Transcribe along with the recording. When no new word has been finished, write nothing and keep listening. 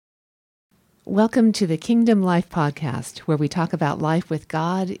Welcome to the Kingdom Life Podcast, where we talk about life with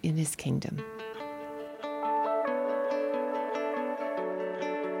God in His kingdom.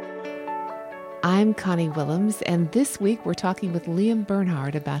 I'm Connie Willems, and this week we're talking with Liam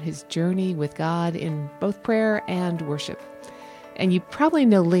Bernhard about his journey with God in both prayer and worship. And you probably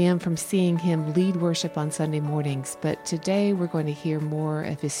know Liam from seeing him lead worship on Sunday mornings, but today we're going to hear more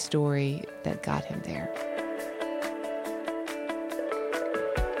of his story that got him there.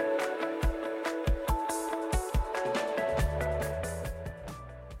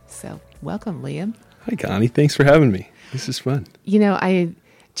 So, welcome, Liam. Hi, Connie. Thanks for having me. This is fun. You know, I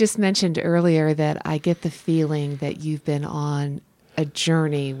just mentioned earlier that I get the feeling that you've been on a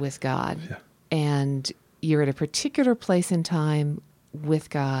journey with God, and you're at a particular place in time with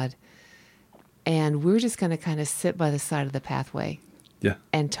God, and we're just going to kind of sit by the side of the pathway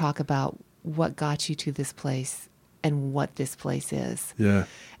and talk about what got you to this place and what this place is. Yeah.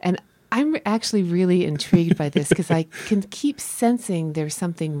 And I'm actually really intrigued by this because I can keep sensing there's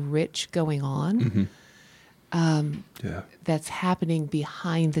something rich going on that's happening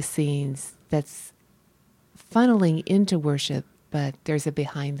behind the scenes, that's funneling into worship, but there's a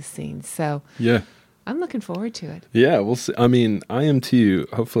behind the scenes. So I'm looking forward to it. Yeah, we'll see. I mean, I am too.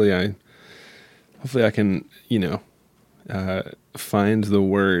 Hopefully I can, find the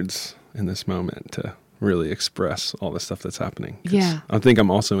words in this moment to really express all the stuff that's happening. Yeah. I think I'm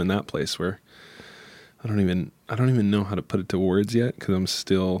also in that place where I don't even know how to put it to words yet because I'm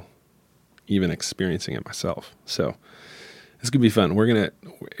still even experiencing it myself. So it's gonna be fun. We're gonna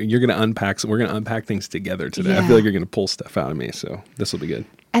unpack things together today. I feel like you're gonna pull stuff out of me, so this will be good.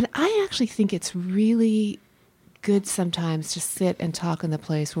 And I actually think it's really good sometimes to sit and talk in the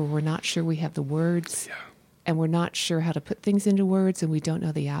place where we're not sure we have the words and we're not sure how to put things into words and we don't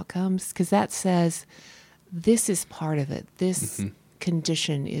know the outcomes, because that says this is part of it. This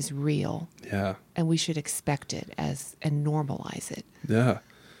condition is real. Yeah. And we should expect it and normalize it. Yeah.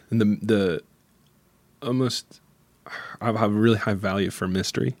 And the almost, I have a really high value for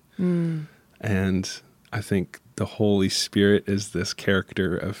mystery. And I think the Holy Spirit is this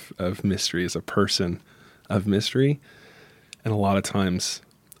character of mystery, is a person of mystery. And a lot of times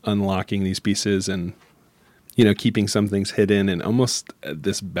unlocking these pieces and, keeping some things hidden and almost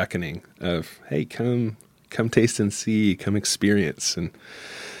this beckoning of, hey, come taste and see, come experience. And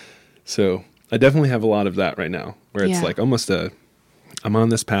so I definitely have a lot of that right now where it's like almost I'm on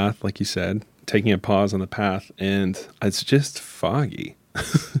this path, like you said, taking a pause on the path, and it's just foggy.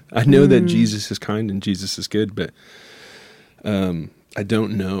 I know that Jesus is kind and Jesus is good, but I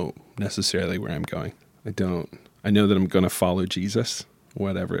don't know necessarily where I'm going. I know that I'm going to follow Jesus,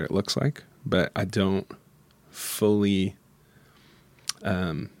 whatever it looks like, but I don't fully,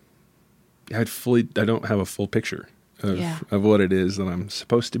 I don't have a full picture of what it is that I'm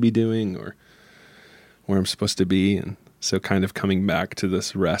supposed to be doing or where I'm supposed to be. And so kind of coming back to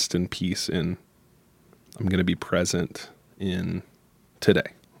this rest and peace, and I'm going to be present in today.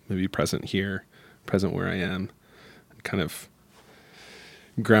 I'm going to be present here, present where I am, and kind of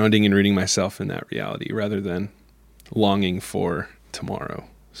grounding and rooting myself in that reality rather than longing for tomorrow.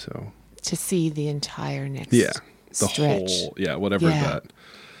 So to see the entire next stretch.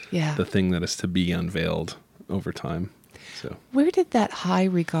 The thing that is to be unveiled over time. So where did that high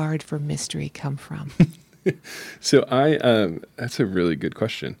regard for mystery come from? So that's a really good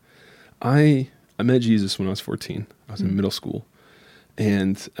question. I met Jesus when I was 14. I was in middle school,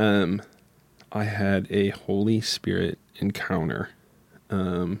 and I had a Holy Spirit encounter,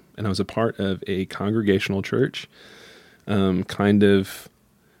 and I was a part of a congregational church,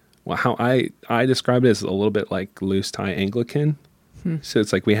 how I describe it as a little bit like loose tie Anglican. So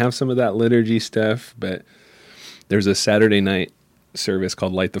it's like we have some of that liturgy stuff, but there's a Saturday night service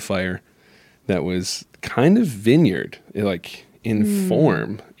called Light the Fire that was kind of vineyard, like in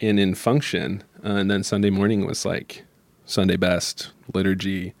form and in function. And then Sunday morning was like Sunday best,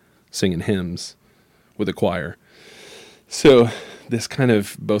 liturgy, singing hymns with a choir. So this kind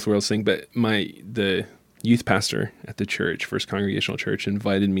of both worlds thing, but the youth pastor at the church, First Congregational Church,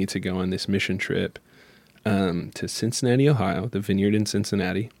 invited me to go on this mission trip to Cincinnati, Ohio, the vineyard in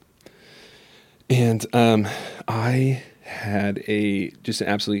Cincinnati. And I had just an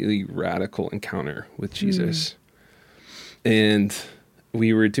absolutely radical encounter with Jesus. And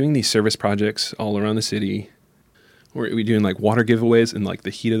we were doing these service projects all around the city. We were doing like water giveaways in like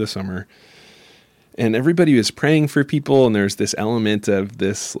the heat of the summer. And everybody was praying for people, and there's this element of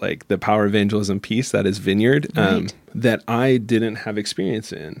this, like the power evangelism piece that is vineyard, that I didn't have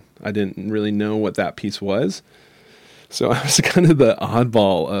experience in. I didn't really know what that piece was. So I was kind of the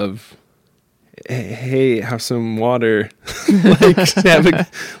oddball of, hey, have some water, like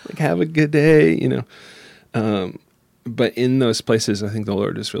have a good day, you know. But in those places, I think the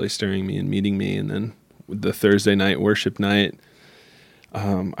Lord is really stirring me and meeting me. And then the Thursday night worship night,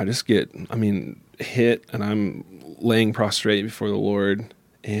 I just get, hit, and I'm laying prostrate before the Lord.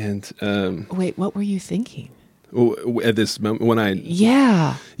 And wait, what were you thinking at this moment when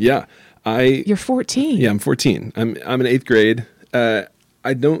Yeah, you're 14. Yeah, I'm 14. I'm in 8th grade.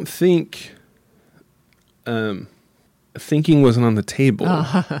 I don't think thinking wasn't on the table.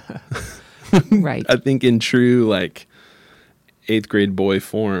 Right. I think in true 8th grade boy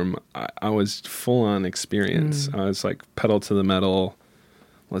form, I was full on experience. I was like pedal to the metal.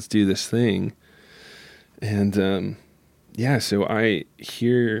 Let's do this thing. And so I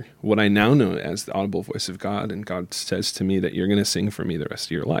hear what I now know as the audible voice of God, and God says to me that you're going to sing for me the rest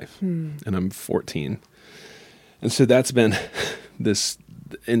of your life. And I'm 14. And so that's been this,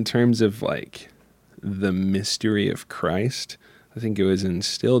 in terms of the mystery of Christ, I think it was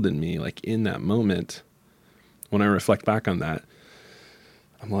instilled in me in that moment. When I reflect back on that,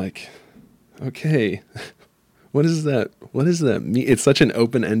 I'm like, okay, what does that mean? It's such an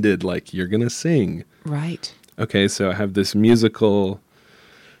open-ended, you're going to sing. Right. Okay, so I have this musical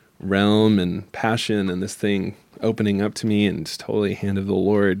realm and passion and this thing opening up to me, and it's totally hand of the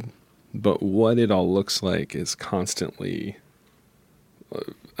Lord. But what it all looks like is I'm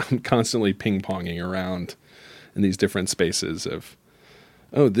constantly ping-ponging around in these different spaces of,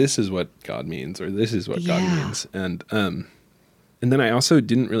 oh, this is what God means, or this is what God means. And then I also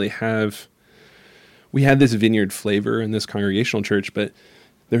didn't really we had this vineyard flavor in this congregational church, but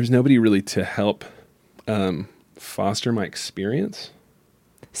there was nobody really to help foster my experience.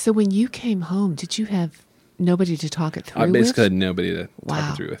 So when you came home, did you have nobody to talk it through with? I basically had nobody to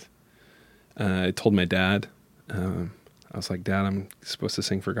talk it through with. I told my dad, I was like, Dad, I'm supposed to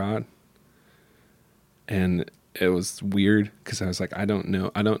sing for God. And it was weird because I was like, I don't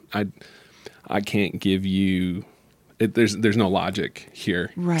know. I can't give you, there's no logic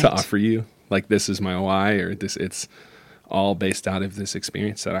here to offer you. This is my why, or it's all based out of this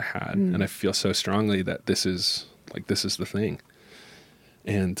experience that I had. And I feel so strongly that this is the thing.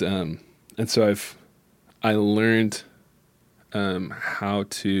 And so I learned how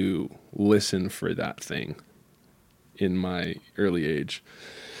to listen for that thing in my early age.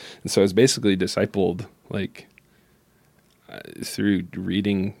 And so I was basically discipled through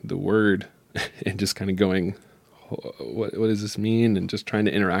reading the Word and just kind of going, what does this mean? And just trying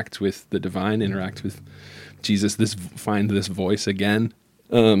to interact with the divine, interact with Jesus, find this voice again.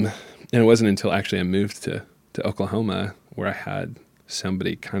 And it wasn't until actually I moved to Oklahoma where I had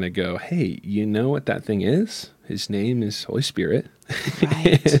somebody kind of go, hey, you know what that thing is? His name is Holy Spirit.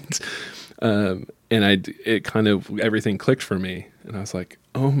 Right. It kind of, everything clicked for me. And I was like,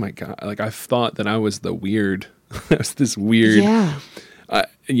 oh my God. I thought that I was the weird, I was this weird,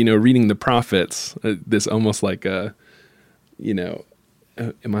 reading the prophets, this almost am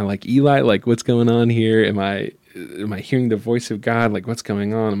I like Eli? What's going on here? Am I hearing the voice of God? What's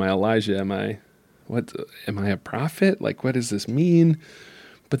going on? Am I Elijah? Am I a prophet? What does this mean?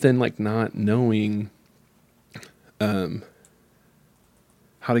 But then not knowing, how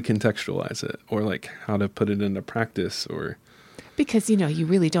to contextualize it, or how to put it into practice, or because you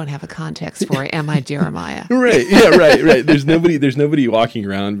really don't have a context for it. Am I Jeremiah? Right. Yeah. Right. There's nobody walking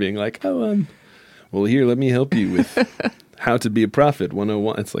around being like, oh, well, here, let me help you with how to be a prophet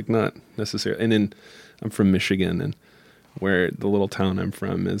 101. It's not necessarily. And then I'm from Michigan, and where the little town I'm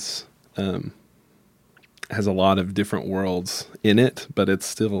from is has a lot of different worlds in it, but it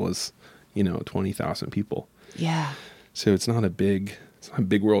still is 20,000 people. Yeah. So it's not a big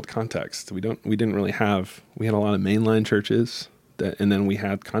world context. We had a lot of mainline churches and then we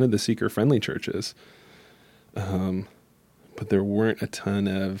had kind of the seeker friendly churches. But there weren't a ton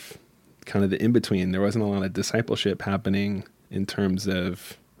of kind of the in between. There wasn't a lot of discipleship happening in terms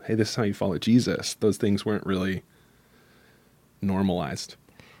of, hey, this is how you follow Jesus. Those things weren't really normalized.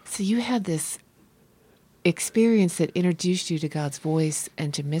 So you had this experience that introduced you to God's voice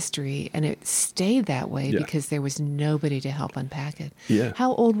and to mystery, and it stayed that way because there was nobody to help unpack it. Yeah.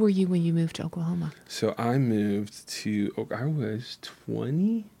 How old were you when you moved to Oklahoma? So I was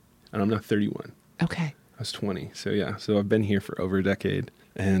 20, and I'm now 31. Okay. I was 20. So I've been here for over a decade.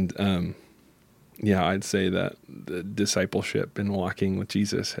 And I'd say that the discipleship and walking with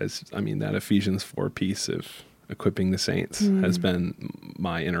Jesus that Ephesians 4 piece of equipping the saints has been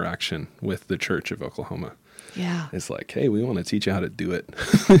my interaction with the Church of Oklahoma. Yeah. It's hey, we want to teach you how to do it.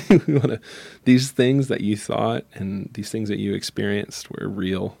 These things that you thought and these things that you experienced were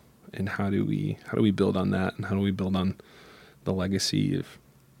real. And how do we build on that? And how do we build on the legacy of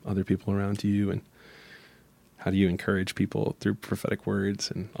other people around you, and how do you encourage people through prophetic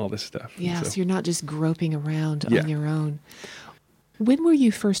words and all this stuff. Yeah, so you're not just groping around Yeah. on your own. When were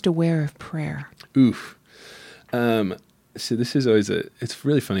you first aware of prayer? Oof. So this is always it's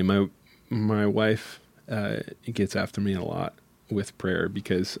really funny. My wife gets after me a lot with prayer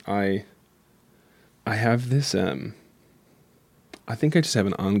because I have this, I think I just have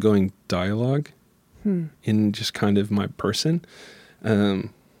an ongoing dialogue in just kind of my person,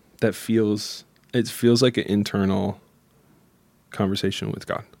 that feels like an internal conversation with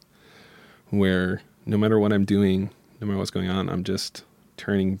God, where no matter what I'm doing, no matter what's going on, I just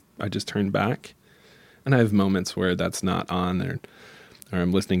turn back. And I have moments where that's not on, or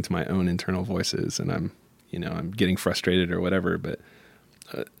I'm listening to my own internal voices, and I'm getting frustrated or whatever. But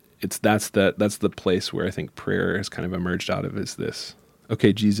that's the place where I think prayer has kind of emerged out of, is this,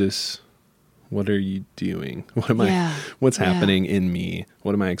 okay, Jesus, what are you doing? What's happening in me?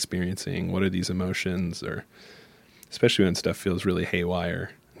 What am I experiencing? What are these emotions? Or especially when stuff feels really haywire,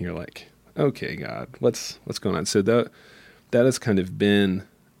 and you're like, okay, God, what's going on? So that has kind of been,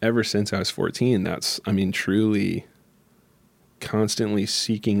 ever since I was 14, truly constantly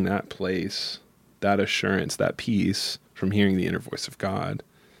seeking that place, that assurance, that peace from hearing the inner voice of God,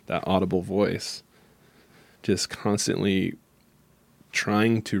 that audible voice, just constantly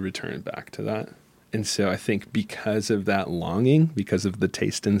trying to return back to that. And so I think because of that longing, because of the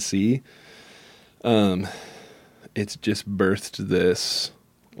taste and see, it's just birthed this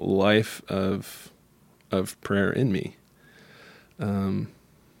life of prayer in me.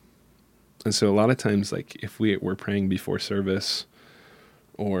 And so a lot of times, like if we're praying before service,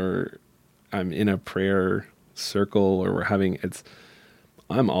 or I'm in a prayer circle, or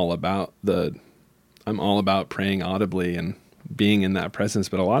I'm all about praying audibly and being in that presence.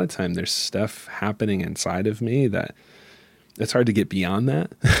 But a lot of time there's stuff happening inside of me that it's hard to get beyond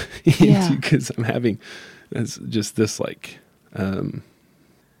that. Because I'm having just this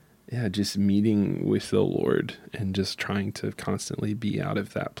just meeting with the Lord and just trying to constantly be out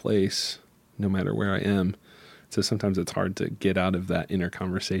of that place, no matter where I am. So sometimes it's hard to get out of that inner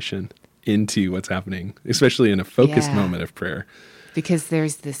conversation into what's happening, especially in a focused moment of prayer. Because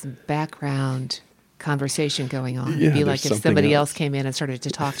there's this background conversation going on. Yeah, It'd be like if somebody else came in and started to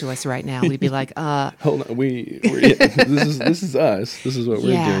talk to us right now, we'd be like, hold on, this is us. This is what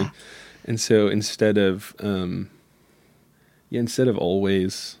we're doing. And so instead of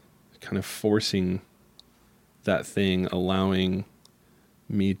always kind of forcing that thing, allowing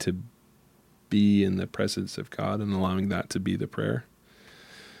me to be in the presence of God and allowing that to be the prayer,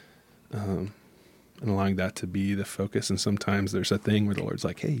 and allowing that to be the focus. And sometimes there's a thing where the Lord's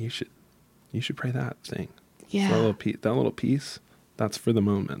like, hey, you should pray that thing. Yeah. That little piece, that's for the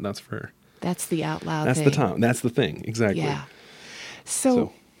moment. That's the out loud thing. That's the time. That's the thing. Exactly. Yeah.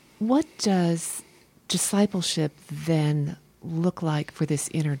 So what does discipleship then look like for this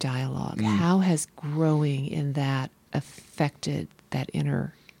inner dialogue? How has growing in that affected that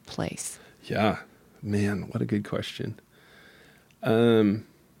inner place? Yeah, man, what a good question.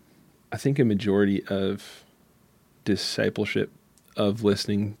 I think a majority of discipleship, of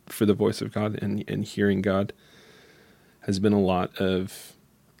listening for the voice of God and hearing God, has been a lot of,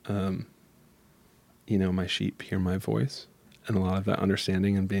 my sheep hear my voice, and a lot of that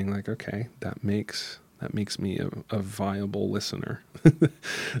understanding and being like, okay, that makes me a viable listener.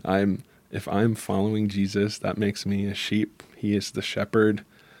 If I'm following Jesus, that makes me a sheep. He is the shepherd.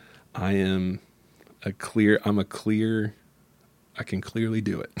 I can clearly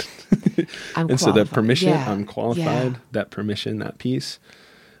do it. I'm and qualified. So that permission, Yeah. I'm qualified, Yeah. that permission, that peace.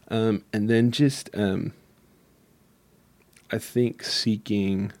 And then just, I think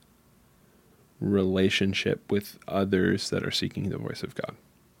seeking relationship with others that are seeking the voice of God,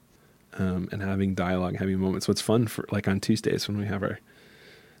 and having dialogue, having moments. What's fun for, like on Tuesdays when we have our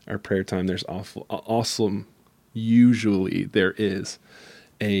prayer time, there's awesome, usually there is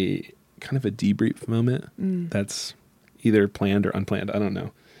a kind of a debrief moment that's either planned or unplanned. I don't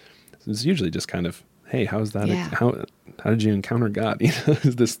know. It's usually just kind of, hey, how's that? Yeah. How did you encounter God?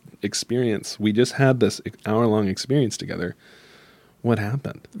 This experience. We just had this hour-long experience together. What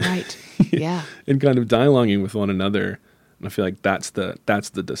happened? Right. Yeah. And kind of dialoguing with one another. And I feel like that's that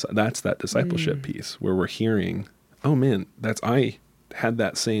discipleship piece where we're hearing, oh man, I had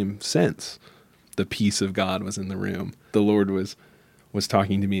that same sense. The peace of God was in the room. The Lord was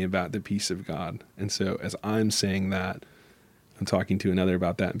talking to me about the peace of God. And so as I'm saying that, I'm talking to another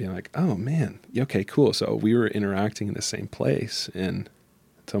about that and being like, oh man, okay, cool. So we were interacting in the same place. And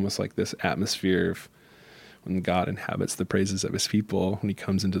it's almost like this atmosphere of when God inhabits the praises of his people, when he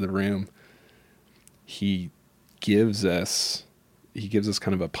comes into the room, he gives us he gives us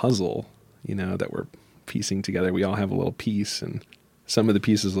kind of a puzzle, that we're piecing together. We all have a little piece, and some of the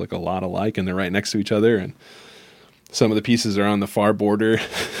pieces look a lot alike and they're right next to each other. And some of the pieces are on the far border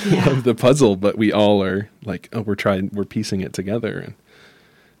of the puzzle, but we all are like, oh, we're piecing it together.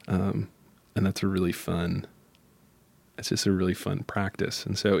 And that's it's just a really fun practice.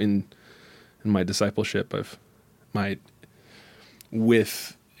 And so in my discipleship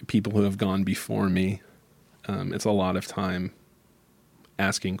with people who have gone before me, it's a lot of time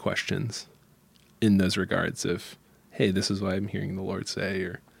asking questions in those regards of, hey, this is what I'm hearing the Lord say,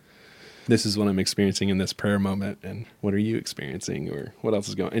 or this is what I'm experiencing in this prayer moment, and what are you experiencing, or what else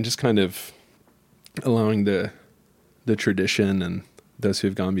is going on? And just kind of allowing the tradition and those who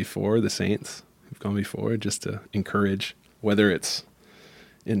have gone before, the saints who've gone before, just to encourage, whether it's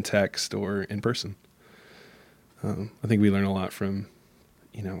in text or in person. I think we learn a lot from,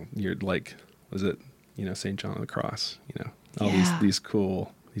 you're like, was it, St. John of the Cross, all these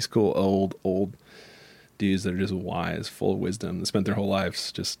cool old dudes that are just wise, full of wisdom, that spent their whole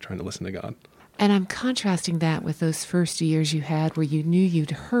lives just trying to listen to God. And I'm contrasting that with those first years you had where you knew you'd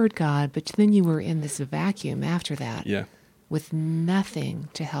heard God, but then you were in this vacuum after that. Yeah. With nothing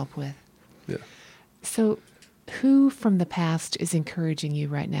to help with. Yeah. So who from the past is encouraging you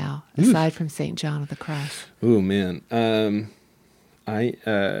right now, aside from St. John of the Cross? Oh, man.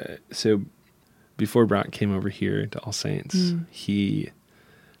 So before Brock came over here to All Saints, he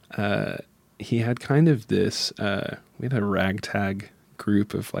had kind of this, we had a ragtag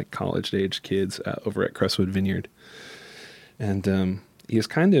group of like college-age kids over at Crestwood Vineyard. And he was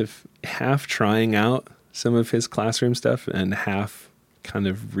kind of half trying out some of his classroom stuff and half kind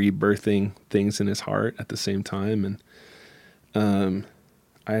of rebirthing things in his heart at the same time. And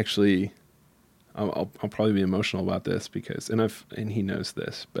I'll probably be emotional about this because, and he knows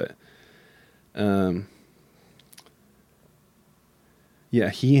this, but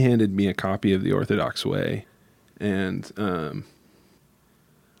he handed me a copy of The Orthodox Way, and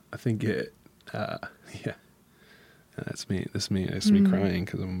I think that's me. That's me crying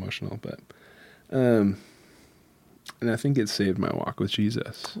because I'm emotional, but and I think it saved my walk with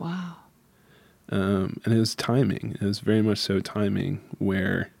Jesus. Wow. And it was timing. It was very much so timing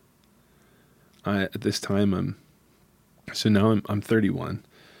where at this time I'm 31.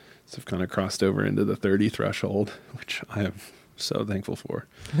 So I've kind of crossed over into the 30 threshold, which I am so thankful for.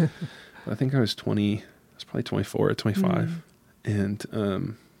 I think I was probably 24 or 25.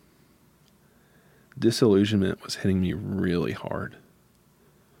 And disillusionment was hitting me really hard.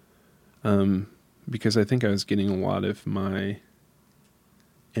 Because I think I was getting a lot of my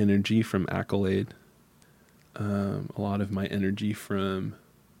energy from accolade, a lot of my energy from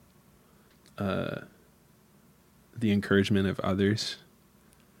the encouragement of others,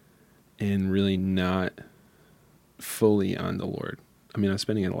 and really not fully on the Lord. I mean, I was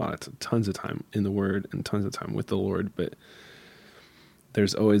spending tons of time in the Word and tons of time with the Lord, but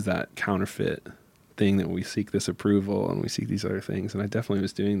there's always that counterfeit thing that we seek this approval and we seek these other things. And I definitely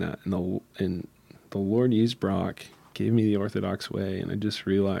was doing that. And the Lord used Brock, gave me the Orthodox Way, and I just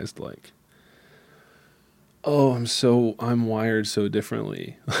realized like, oh, I'm wired so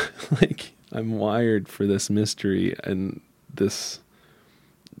differently. Like I'm wired for this mystery and this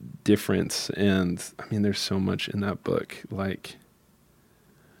difference. And I mean, there's so much in that book. Like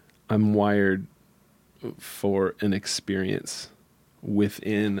I'm wired for an experience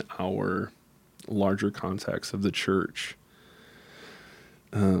within our larger context of the church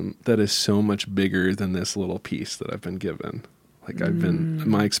that is so much bigger than this little piece that I've been given. Like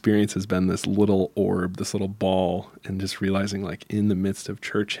my experience has been this little orb, this little ball, and just realizing like in the midst of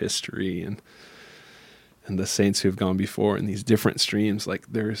church history and the saints who have gone before in these different streams,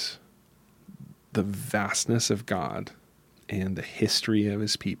 like there's the vastness of God and the history of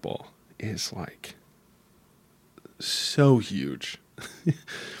his people is like so huge.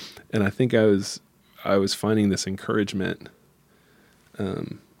 And I think I was finding this encouragement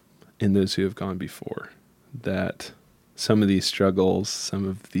in those who have gone before, that some of these struggles, some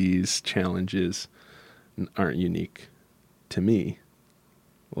of these challenges aren't unique to me.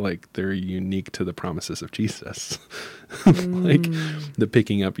 Like they're unique to the promises of Jesus. Like the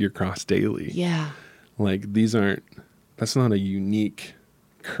picking up your cross daily. Yeah. Like that's not a unique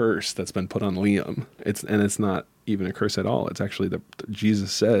curse that's been put on Liam. It's not even a curse at all. It's actually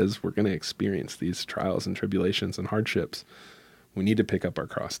Jesus says we're going to experience these trials and tribulations and hardships. We need to pick up our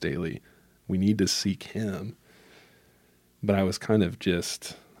cross daily. We need to seek him. But I was kind of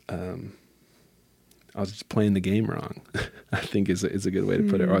just, I was just playing the game wrong, I think is a good way to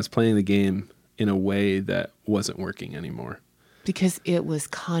put it. Or I was playing the game in a way that wasn't working anymore. Because it was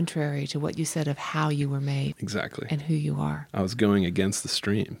contrary to what you said of how you were made. Exactly. And who you are. I was going against the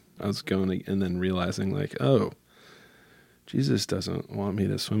stream. I was going and then realizing like, oh, Jesus doesn't want me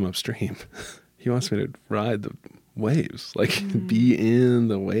to swim upstream. He wants me to ride the waves, like be in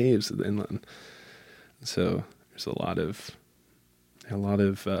the waves of the inland. So there's a lot of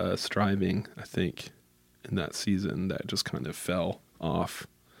striving, I think, in that season that just kind of fell off.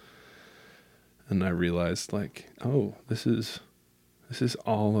 And I realized like, oh, this is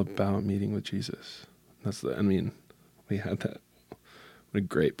all about meeting with Jesus. We had that, what a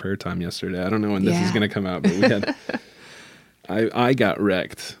great prayer time yesterday. I don't know when this is going to come out, but we had, I got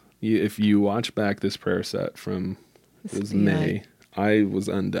wrecked. If you watch back this prayer set from May, I was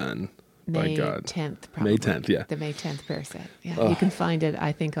undone by God. May 10th, probably. May 10th, yeah. The May 10th prayer set. Yeah, you can find it,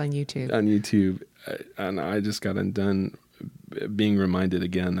 I think, on YouTube. On YouTube. And I just got undone being reminded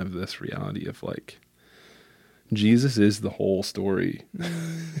again of this reality of like, Jesus is the whole story.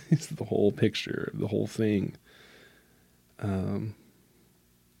 He's the whole picture, the whole thing. And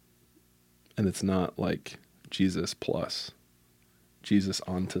it's not like Jesus plus, Jesus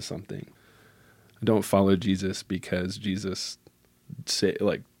onto something. I don't follow Jesus because Jesus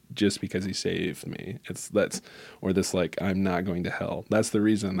just because he saved me. Or this like, I'm not going to hell. That's the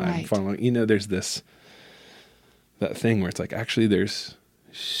reason I'm following. There's that thing where it's like, actually there's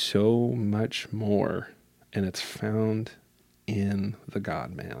so much more, and it's found in the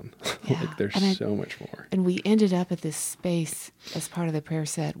God-man. Yeah. Like there's so much more. And we ended up at this space as part of the prayer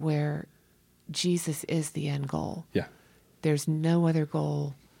set where Jesus is the end goal. Yeah. There's no other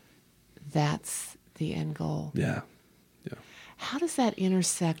goal. That's the end goal. Yeah. Yeah. How does that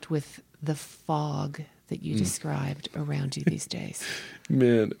intersect with the fog that you described around you these days?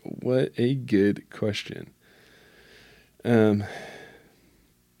 Man, what a good question. My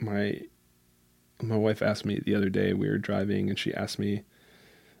wife asked me the other day, we were driving, and she asked me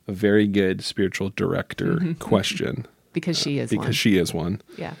a very good spiritual director question. Because she is one. Because she is one.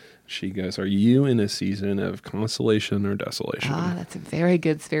 Yeah. She goes, are you in a season of consolation or desolation? That's a very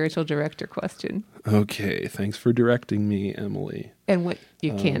good spiritual director question. Okay, thanks for directing me, Emily. And what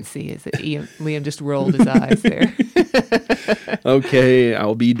you can't see is that Liam just rolled his eyes there. Okay,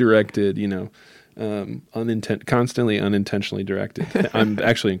 I'll be directed, constantly unintentionally directed. I'm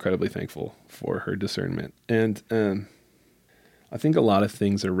actually incredibly thankful for her discernment. And I think a lot of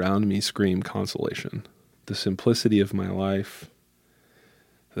things around me scream consolation. The simplicity of my life,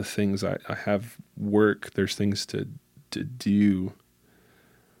 the things I have work, there's things to do.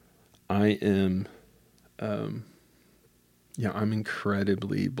 I am, I'm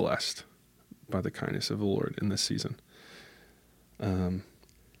incredibly blessed by the kindness of the Lord in this season.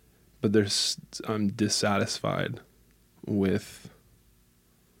 But I'm dissatisfied with,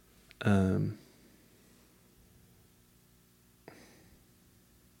 I'm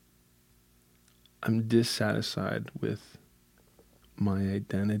dissatisfied with my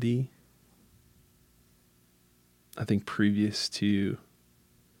identity. I think previous to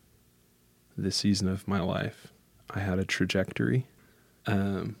this season of my life, I had a trajectory.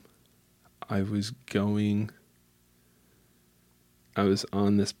 I was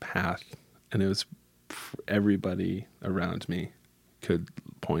on this path, and it was everybody around me could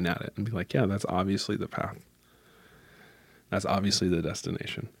point at it and be like, yeah, that's obviously the path. That's obviously the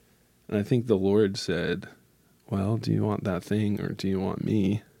destination. And I think the Lord said, well, do you want that thing or do you want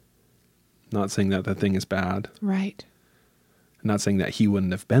me? Not saying that thing is bad. Right. Not saying that he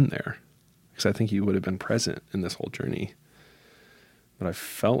wouldn't have been there, because I think he would have been present in this whole journey. But I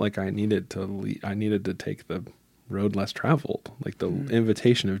felt like I needed to take the road less traveled. Like the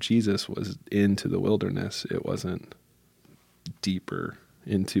invitation of Jesus was into the wilderness. It wasn't deeper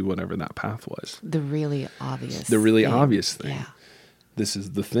into whatever that path was. The really obvious thing. Yeah. This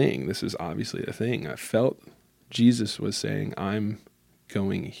is the thing. This is obviously a thing. I felt Jesus was saying, I'm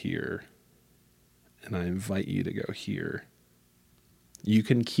going here, and I invite you to go here. You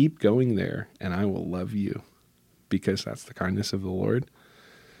can keep going there, and I will love you, because that's the kindness of the Lord.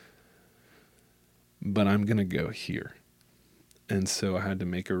 But I'm going to go here. And so I had to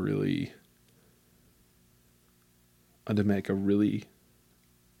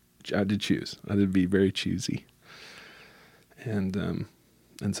choose. I had to be very choosy. And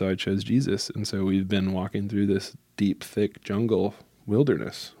so I chose Jesus. And so we've been walking through this deep, thick jungle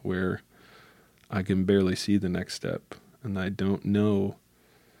wilderness where I can barely see the next step. And I don't know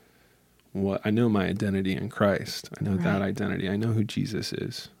I know my identity in Christ. I know that identity. I know who Jesus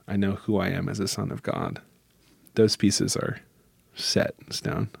is. I know who I am as a son of God. Those pieces are set in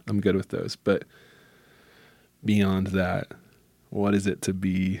stone. I'm good with those. But beyond that, what is it to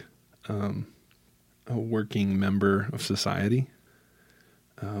be a a working member of society?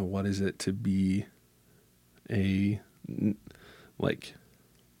 What is it to be a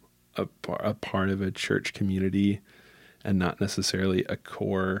part of a church community and not necessarily a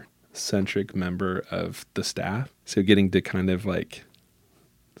core centric member of the staff? So getting to kind of like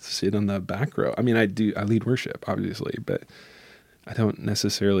sit on the back row. I mean, I lead worship obviously, but I don't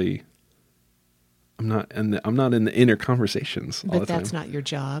necessarily, I'm not in the inner conversations all the time. But that's not your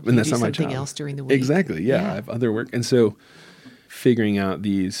job. And you that's do not my something job. else during the week. Exactly. Yeah. I have other work. And so figuring out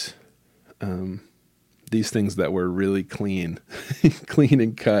these things that were really clean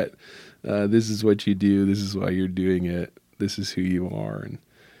and cut. This is what you do. This is why you're doing it. This is who you are.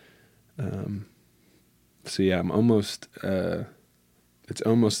 And so yeah, I'm almost, it's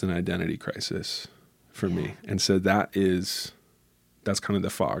almost an identity crisis for me. And so that's kind of the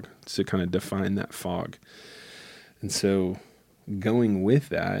fog, to kind of define that fog. And so going with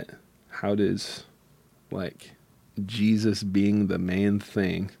that, how does like Jesus being the main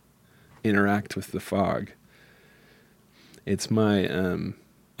thing interact with the fog? It's my,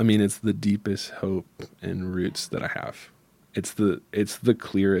 it's the deepest hope and roots that I have. It's the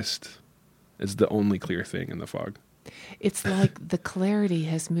clearest, it's the only clear thing in the fog. It's like the clarity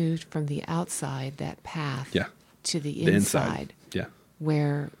has moved from the outside, that path, to the inside. Yeah.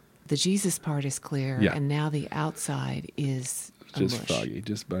 Where the Jesus part is clear, and now the outside is just foggy,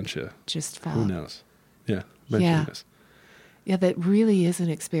 just bunch of fog. Who knows? Yeah, bunch of who knows. Yeah, that really is an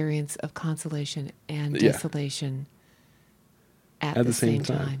experience of consolation and desolation at the same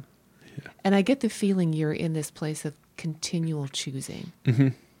time. Yeah. And I get the feeling you're in this place of continual choosing. Mm-hmm.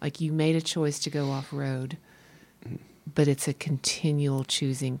 Like you made a choice to go off road, but it's a continual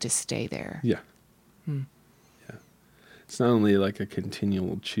choosing to stay there. Yeah. Yeah. It's not only like a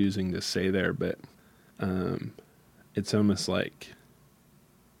continual choosing to stay there, but it's almost like,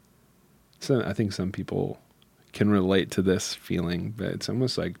 I think some people can relate to this feeling, but it's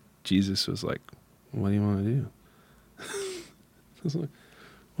almost like Jesus was like, what do you want to do? I was like,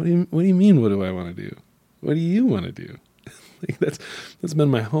 what do you mean, what do I want to do? What do you want to do? Like that's been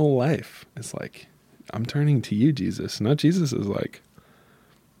my whole life. It's like, I'm turning to you, Jesus. Not Jesus is like,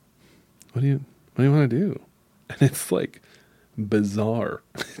 what do you want to do? And it's like bizarre.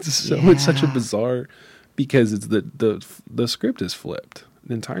 It's such a bizarre, because it's the script is flipped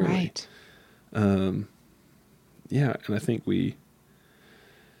entirely. Right. Yeah, and I think we,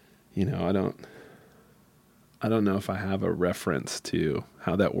 I don't know if I have a reference to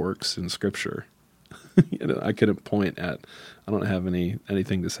how that works in Scripture. I couldn't point at, I don't have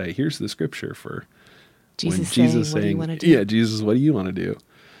anything to say, here's the Scripture for Jesus when saying, Jesus what do you want to do? Yeah, Jesus, what do you want to do?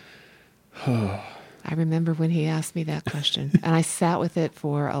 I remember when he asked me that question, and I sat with it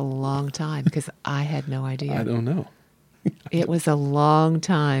for a long time because I had no idea. I don't know. It was a long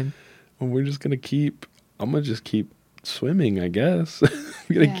time. Well, I'm going to just keep swimming, I guess.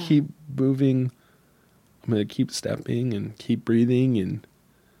 I'm going to keep moving. I'm going to keep stepping and keep breathing and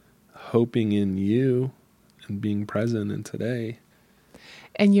hoping in you and being present in today.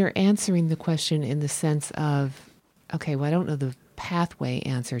 And you're answering the question in the sense of, okay, well, I don't know the pathway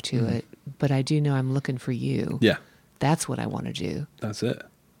answer to it, but I do know I'm looking for you. Yeah. That's what I want to do. That's it.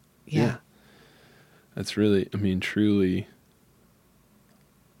 Yeah. That's really, truly,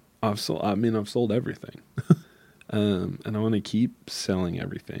 I've sold everything. And I want to keep selling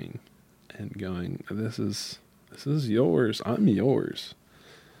everything and going, this is yours. I'm yours.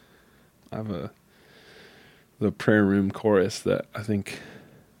 I have the prayer room chorus that I think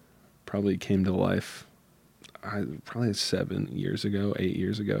probably came to life probably 8 years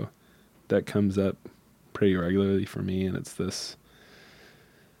ago, that comes up pretty regularly for me. And it's this,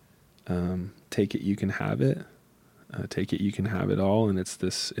 take it, you can have it. Take it, you can have it all. And it's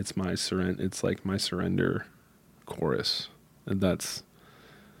like my surrender chorus. And that's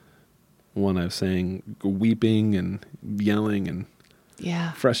one I've sang weeping and yelling and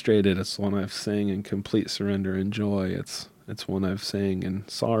frustrated. It's one I've sang in complete surrender and joy. It's one I've sang in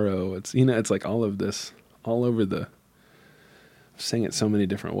sorrow. It's, it's like all of this, all over I've sang it so many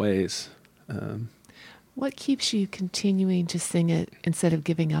different ways. What keeps you continuing to sing it instead of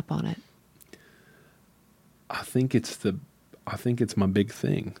giving up on it? I think it's my big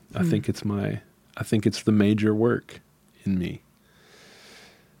thing. I think it's the major work in me.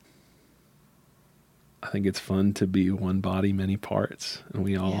 I think it's fun to be one body, many parts, and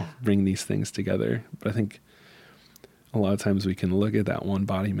we all bring these things together. But I think a lot of times we can look at that one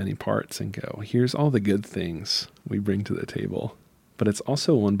body, many parts and go, here's all the good things we bring to the table. But it's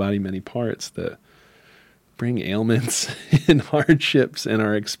also one body, many parts that bring ailments and hardships and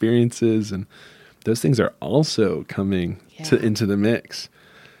our experiences, and those things are also coming into the mix.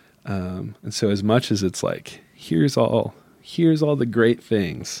 And so as much as it's like, here's all the great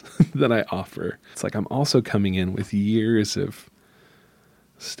things that I offer, it's like I'm also coming in with years of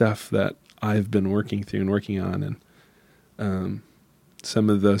stuff that I've been working through and working on. And some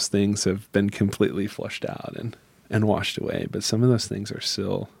of those things have been completely flushed out and washed away. But some of those things are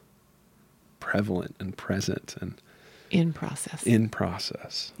still prevalent and present and in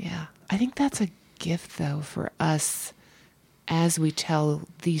process. Yeah. I think that's a gift, though, for us as we tell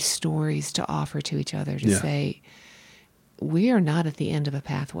these stories to offer to each other, to say, we are not at the end of a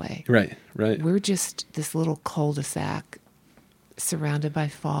pathway. Right. We're just this little cul-de-sac surrounded by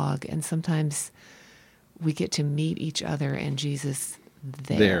fog, and sometimes we get to meet each other and Jesus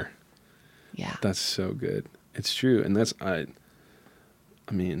there. Yeah. That's so good. It's true. And that's, I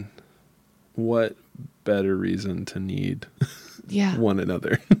mean, what better reason to need one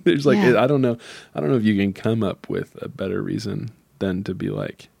another? There's like, I don't know if you can come up with a better reason than to be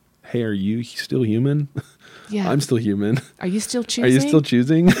like, hey, are you still human? Yeah. I'm still human. Are you still choosing? Are you still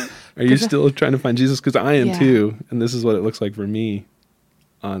choosing? Are you still trying to find Jesus? Because I am too. And this is what it looks like for me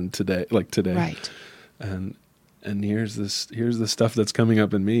on today, like today. Right. And here's the stuff that's coming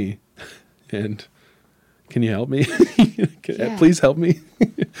up in me. And can you help me? Please help me.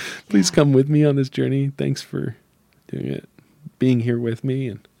 Please come with me on this journey. Thanks for doing it, being here with me.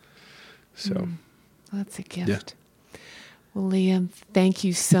 And so well, that's a gift. Yeah. Well, Liam, thank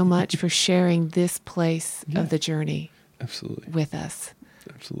you so much for sharing this place of the journey with us.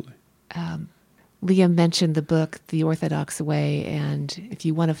 Absolutely. Liam mentioned the book, The Orthodox Way, and if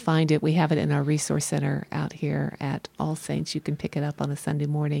you want to find it, we have it in our resource center out here at All Saints. You can pick it up on a Sunday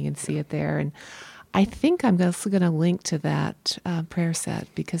morning and see it there. And I think I'm also going to link to that prayer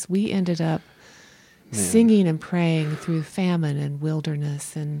set, because we ended up singing and praying through famine and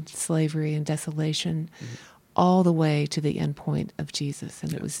wilderness and slavery and desolation, all the way to the end point of Jesus.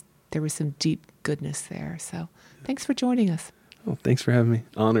 And there was some deep goodness there. So thanks for joining us. Oh, thanks for having me.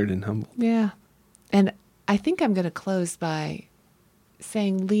 Honored and humbled. Yeah. And I think I'm going to close by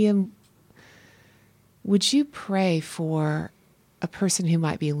saying, Liam, would you pray for a person who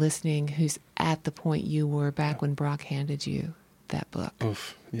might be listening who's at the point you were back when Brock handed you that book? Oh,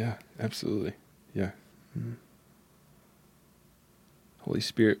 yeah, absolutely. Yeah. Mm-hmm. Holy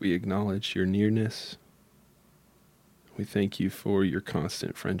Spirit, we acknowledge your nearness. We thank you for your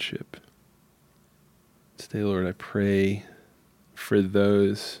constant friendship. Today, Lord, I pray for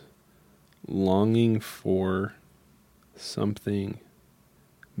those longing for something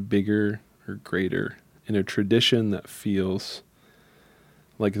bigger or greater in a tradition that feels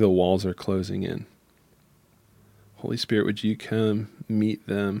like the walls are closing in. Holy Spirit, would you come meet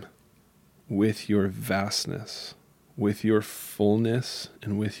them with your vastness, with your fullness,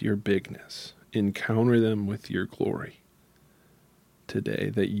 and with your bigness. Encounter them with your glory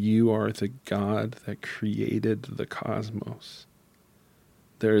today, that you are the God that created the cosmos.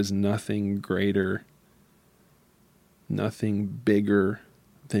 There is nothing greater, nothing bigger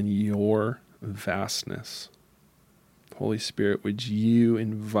than your vastness. Holy Spirit, would you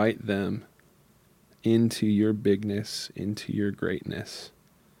invite them into your bigness, into your greatness,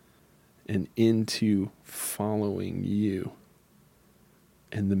 and into following you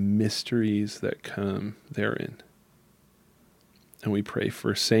and the mysteries that come therein. And we pray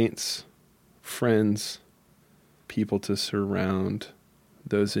for saints, friends, people to surround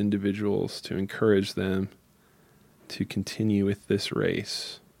those individuals, to encourage them to continue with this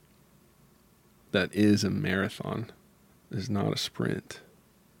race that is a marathon, is not a sprint.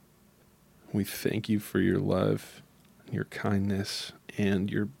 We thank you for your love, your kindness,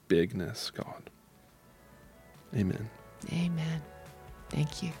 and your bigness, God. Amen. Amen.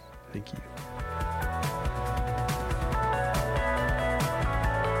 Thank you. Thank you.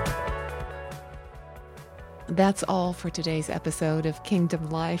 That's all for today's episode of Kingdom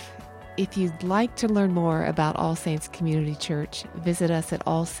Life. If you'd like to learn more about All Saints Community Church, visit us at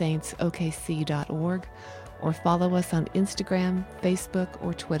allsaintsokc.org or follow us on Instagram, Facebook,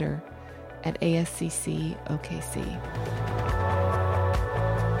 or Twitter at ASCC OKC.